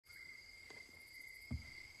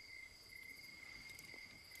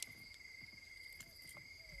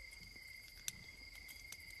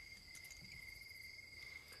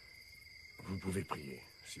pouvez prier,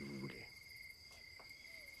 si vous voulez.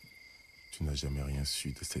 Tu n'as jamais rien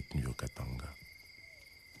su de cette nuit au Katanga.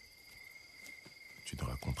 Tu ne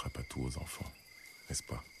raconteras pas tout aux enfants, n'est-ce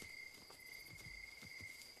pas?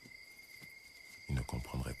 Ils ne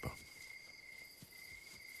comprendraient pas.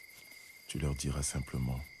 Tu leur diras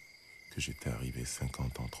simplement que j'étais arrivé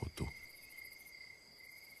 50 ans trop tôt.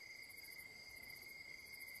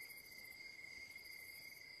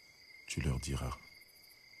 Tu leur diras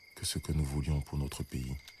que ce que nous voulions pour notre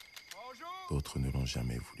pays, d'autres ne l'ont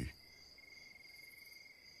jamais voulu.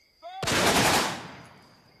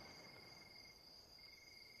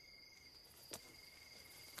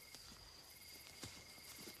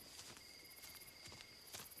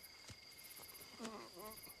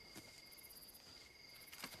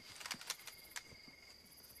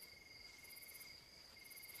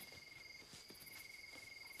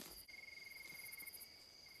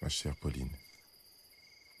 Ma chère Pauline,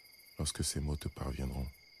 lorsque ces mots te parviendront,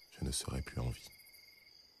 je ne serai plus en vie.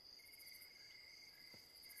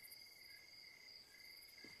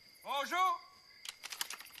 Bonjour.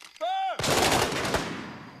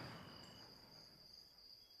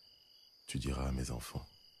 Tu diras à mes enfants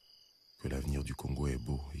que l'avenir du Congo est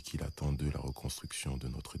beau et qu'il attend d'eux la reconstruction de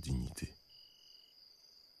notre dignité.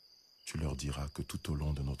 Tu leur diras que tout au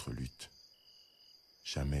long de notre lutte,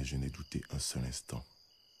 jamais je n'ai douté un seul instant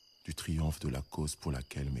du triomphe de la cause pour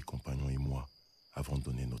laquelle mes compagnons et moi avons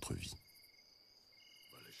donné notre vie.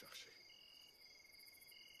 On va les chercher.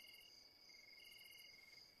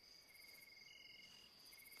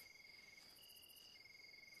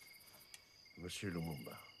 Monsieur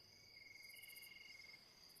Lumumba.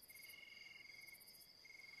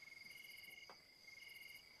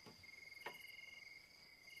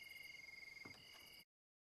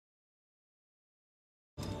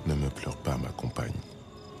 Ne me pleure pas, ma compagne.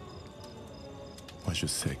 Moi, je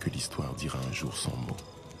sais que l'histoire dira un jour son mot.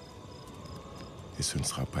 Et ce ne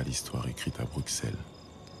sera pas l'histoire écrite à Bruxelles,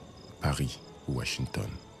 Paris ou Washington.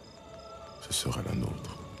 Ce sera la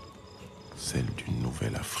nôtre, celle d'une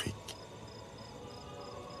nouvelle Afrique.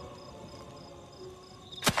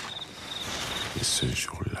 Et ce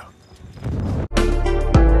jour-là,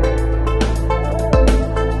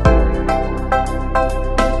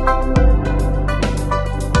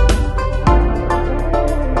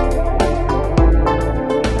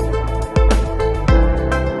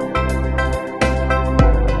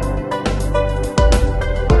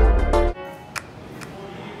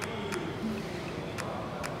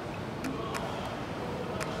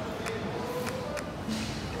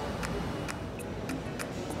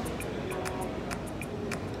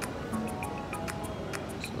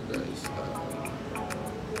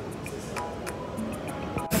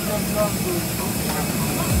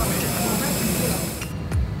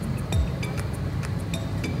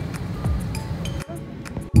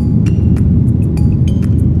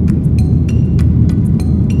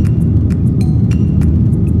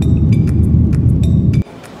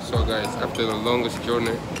 after the longest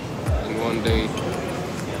journey in one day, I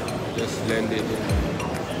just landed in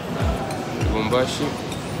Lubumbashi.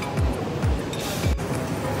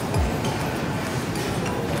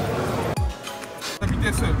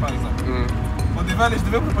 J'habitais seul par exemple. Bon, déjà, je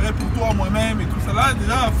devais préparer pour toi moi-même et tout ça. Là,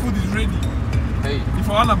 déjà, food is ready. Hey. If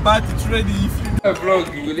you wanna bat, it's ready. If you... Vlog,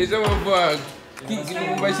 les gens vont voir.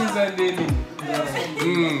 Lubumbashi, ça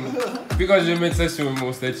Puis quand je vais mettre ça sur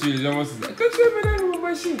mon statut, les gens vont se dire, quand tu es maintenant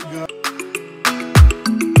Lubumbashi.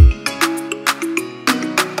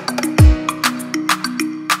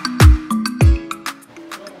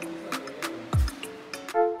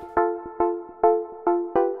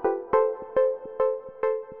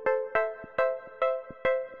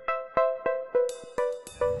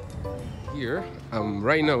 Here, I'm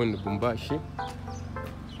right now in Lubumbashi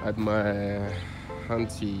at my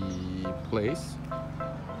auntie place.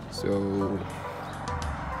 So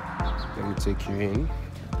let me take you in.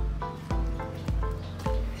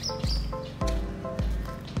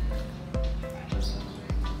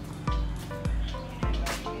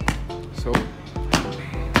 So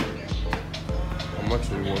I'm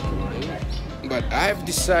actually walking in, but I've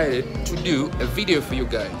decided to do a video for you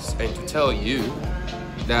guys and to tell you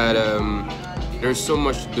that there's so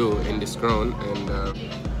much to do in this ground, and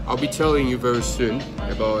I'll be telling you very soon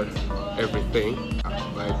about everything.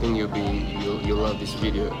 But I think you'll love this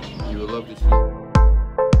video. You will love this video.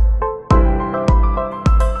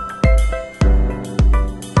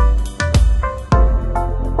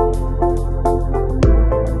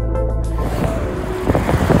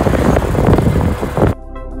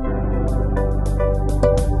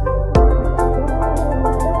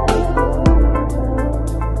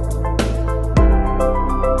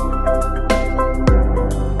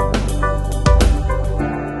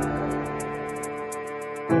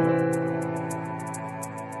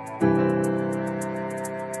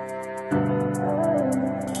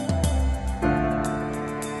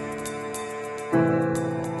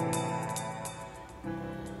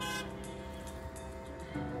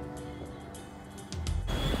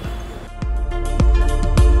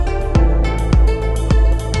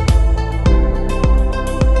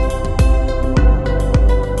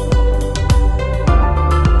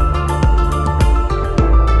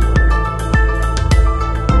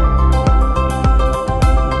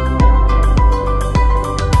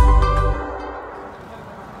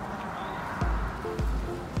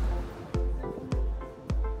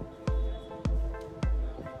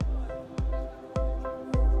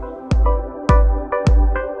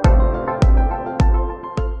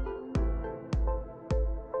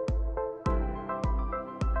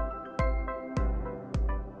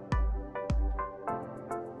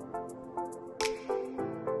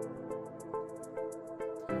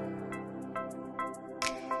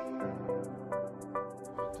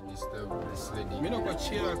 disturb this lady. Mimi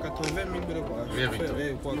nakuachia 80,000 bila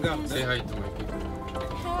kwa garde. Say hi to my people.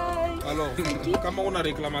 Hi. Alors, kama una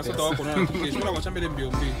réclamation tawa kuna na kesho na kwa chambele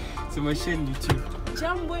mbio mbio. C'est ma chaîne YouTube.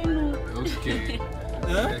 Jambo yenu. Okay.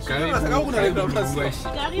 Kama kuna réclamation.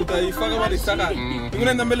 Utaifanya kama lisaka.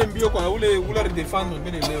 Unaenda mbele mbio kwa ule redefend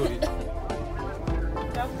mbele leo.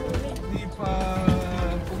 Nipa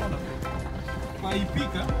komona.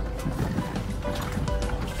 Maipika.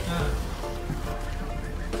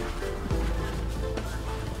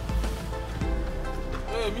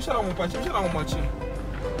 Michel a mon patch, Michel a mon match.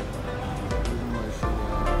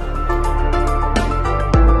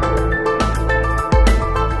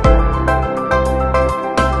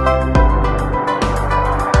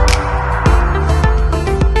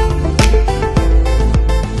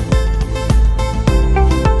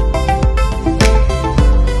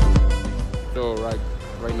 So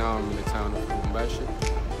right now I'm in the town of Lubumbashi.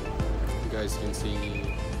 You guys can see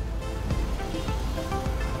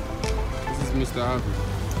this is Mr. Harvey.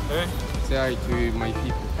 Hey. Say hi to my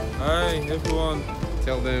people. Hi everyone.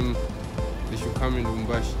 Tell them they should come in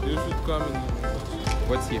Lubumbashi. You should come in.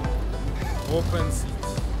 What's here? Open seat.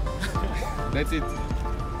 That's it.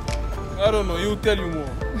 I don't know, you tell you more.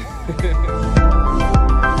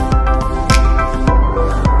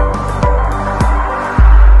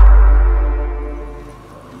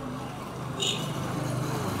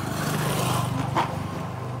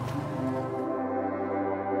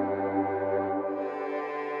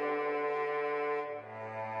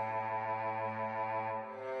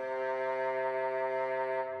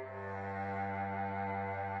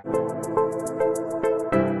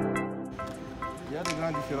 Il y a de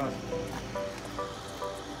grandes différences.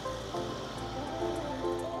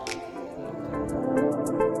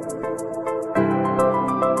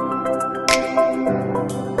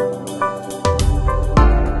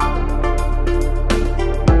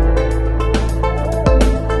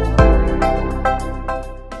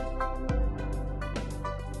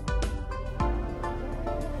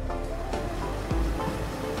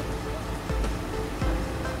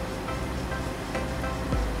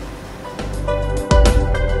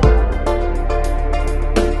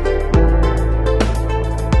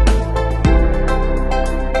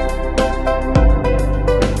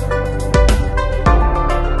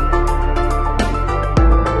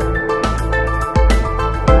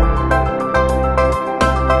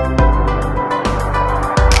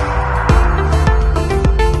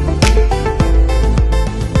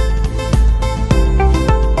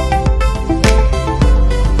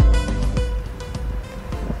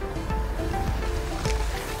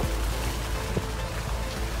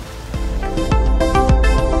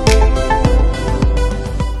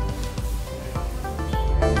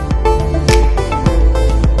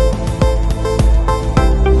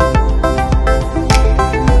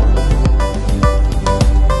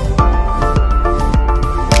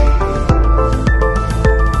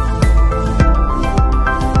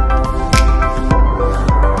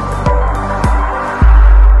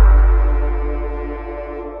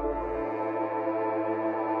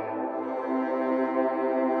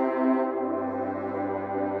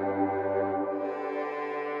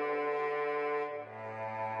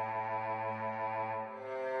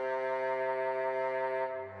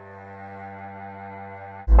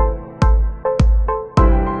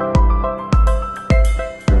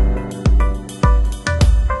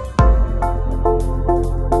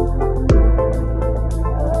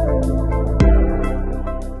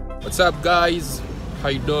 What's up, guys? How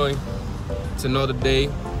you doing? It's another day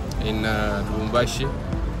in Lubumbashi.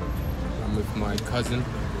 I'm with my cousin.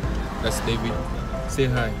 That's David. Say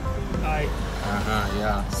hi. Hi.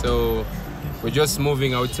 Yeah. So we're just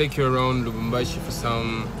moving. I'll take you around Lubumbashi for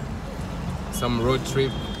some road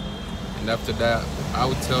trip, and after that,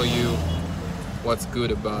 I'll tell you what's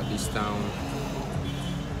good about this town.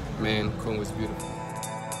 Man, Congo is beautiful.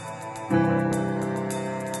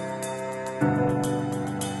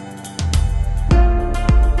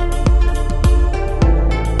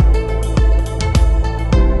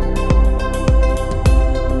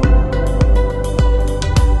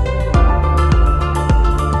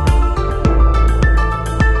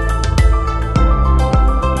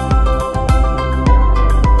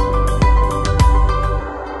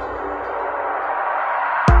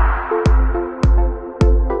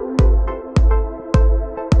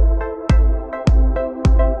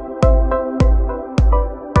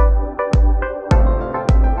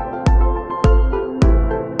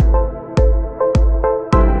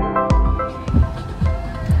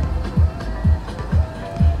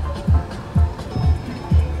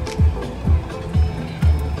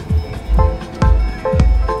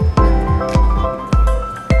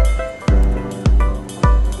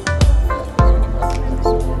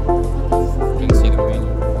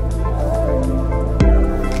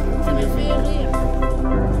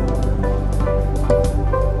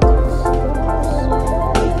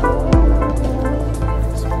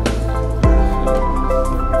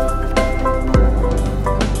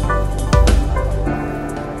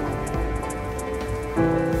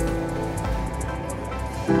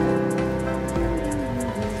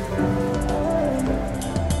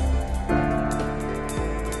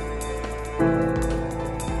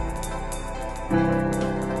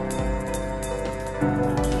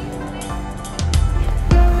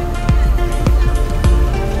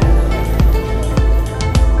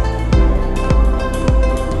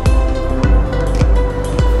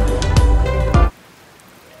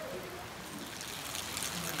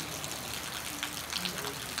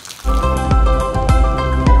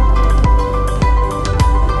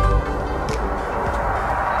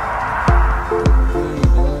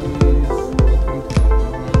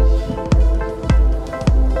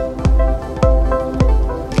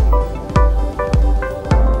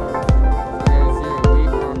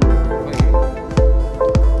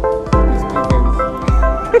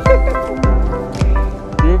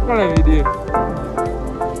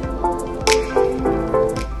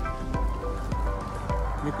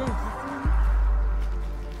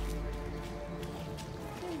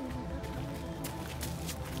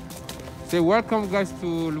 Say welcome guys to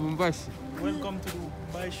Lubumbashi. Welcome to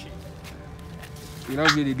Lubumbashi. You know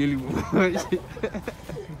me, the daily Lubumbashi.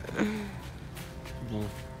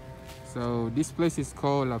 So this place is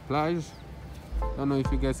called La Plage. Don't know if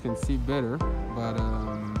you guys can see better, but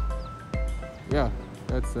yeah,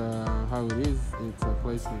 that's how it is. It's a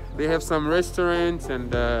place. They have some restaurants,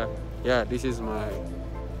 and yeah, this is my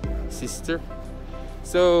sister.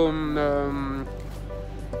 So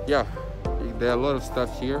yeah, there are a lot of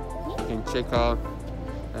stuff here you can check out,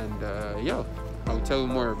 and yeah, I'll tell you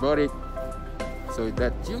more about it so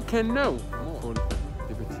that you can know more.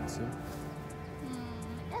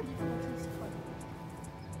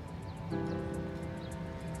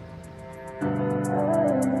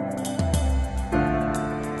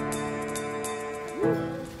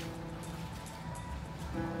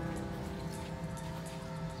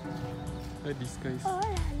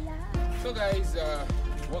 So guys,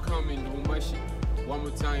 welcome in Lubumbashi. One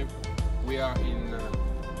more time, we are in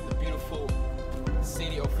the beautiful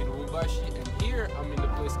city of Lubumbashi, and here I'm in a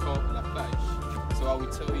place called La Plage. So I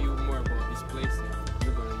will tell you more about this place.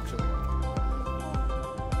 You're gonna enjoy.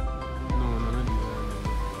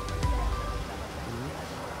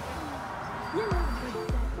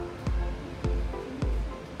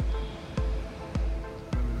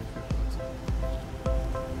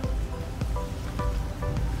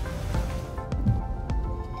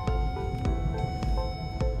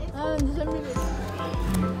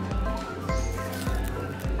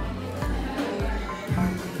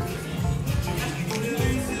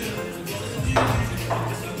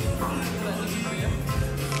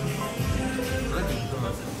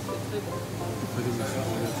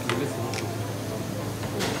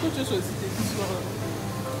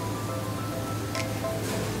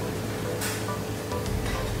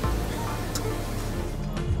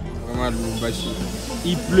 Vraiment Lubumbashi.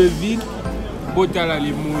 Il pleuvait, Botala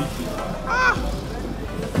les mouilles. Ah!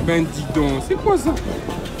 Ben dis donc, c'est quoi ça?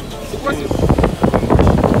 C'est quoi ça?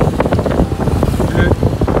 Bleu,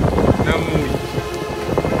 la mouille.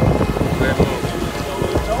 Vraiment.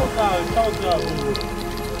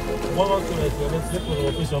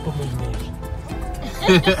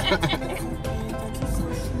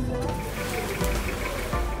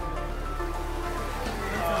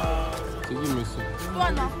 C'est qui monsieur? Toi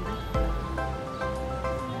non.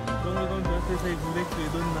 Donc, je vais essayer de vous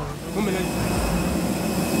donner. Non mais là,